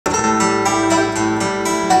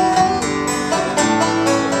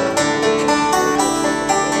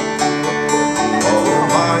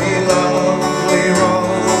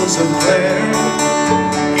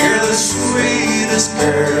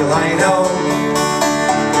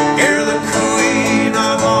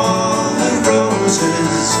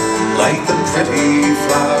pretty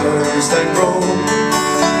flowers that grow.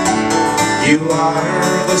 You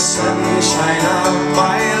are the sunshine of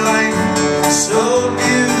my life, so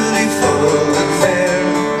beautiful and fair,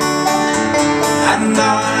 and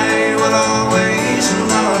I will always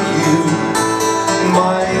love you,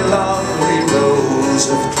 my lovely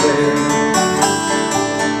rose of Clare.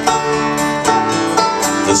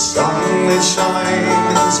 The sun that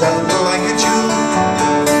shines out like a jewel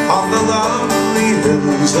on the lovely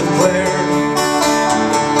hills of Clare.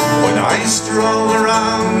 When I stroll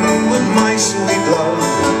around with my sweet love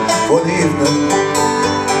for the evening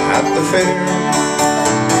at the fair,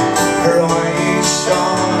 her eyes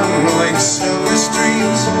shone like silver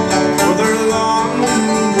streams with her long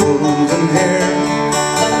golden hair.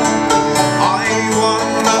 I won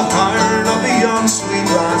the heart of a young sweet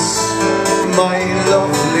lass, my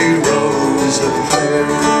lovely rose of Clare.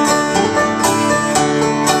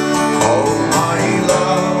 Oh, my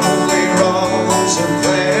lovely rose of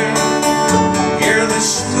Clare, you're the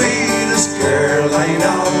sweetest girl I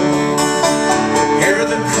know. You're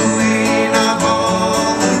the queen of all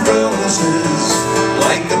the roses,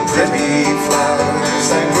 like the pretty flowers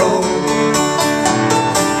that grow.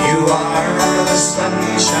 You are the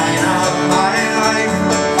sunshine of my life,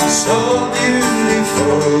 so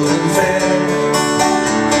beautiful and fair,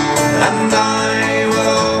 and I will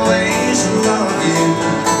always love you,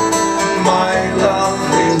 my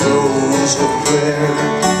lovely rose of Clare.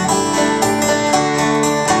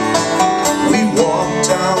 We walked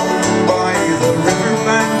down by the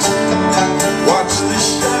riverbank, watched the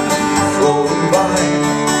Shannon flowing by,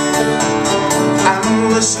 and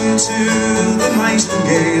listened to the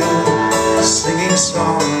nightingale singing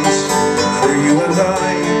songs for you and I.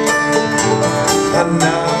 And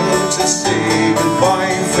now to say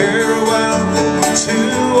goodbye, farewell to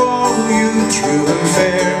all you true and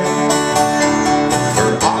fair,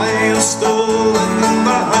 for I have stolen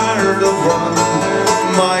the heart of one,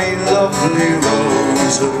 my lovely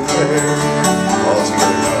rose of Clare. All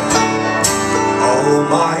together now. Oh,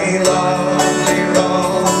 my lovely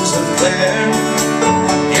rose of Clare,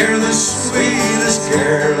 you're the sweetest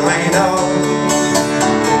girl I know.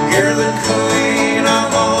 You're the queen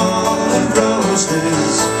of all the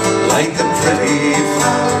roses, like the pretty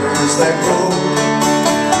flowers that grow.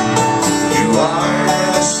 You are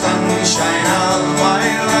the sunshine of my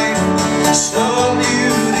life, so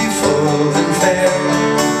beautiful and fair,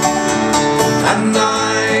 and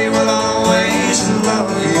I will always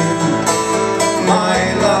love you, my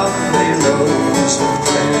lovely rose of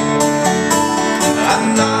Clare,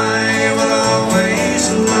 and I will always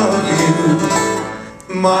love you,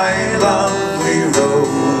 my lovely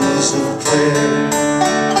rose of Clare.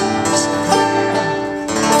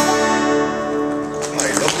 My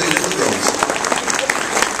lovely little rose.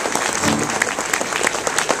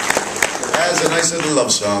 As a nice little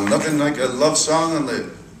love song, nothing like a love song on the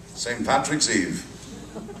St. Patrick's Eve.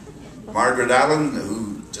 Margaret Allen,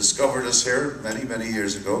 who discovered us here many, many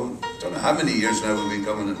years ago. Don't know how many years now we've been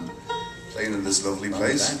coming and playing in this lovely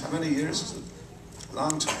place. How many years is it? A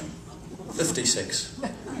long time. 56.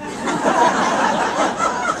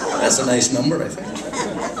 That's a nice number, I think.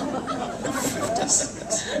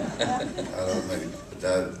 I don't know,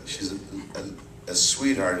 but she's a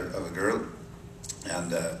sweetheart of a girl,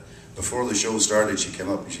 and before the show started she came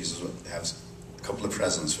up and she says, I have a couple of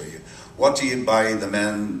presents for you. What do you buy the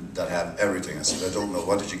men that have everything? I said, I don't know.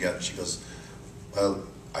 What did you get? She goes, well,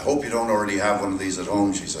 I hope you don't already have one of these at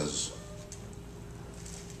home, she says.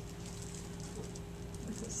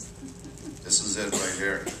 This is it right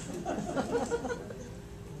here.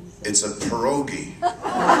 It's a pierogi.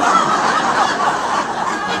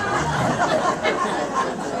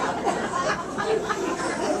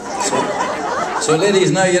 So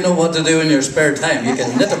ladies, now you know what to do in your spare time. You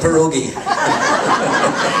can knit a pierogi.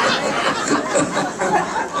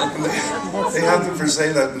 They have them for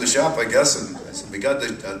sale out in the shop, I guess. And I said,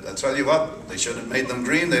 I tell you what, they should have made them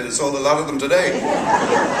green. They'd have sold a lot of them today.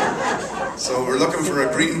 So we're looking for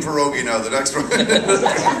a green pierogi now, the next one.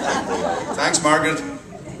 Thanks, Margaret.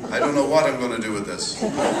 I don't know what I'm going to do with this.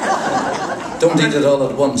 Don't eat it all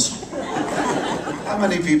at once. How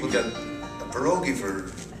many people get a pierogi for a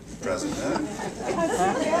present, huh?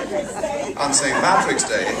 On St. Patrick's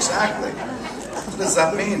Day, exactly. What does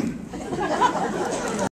that mean?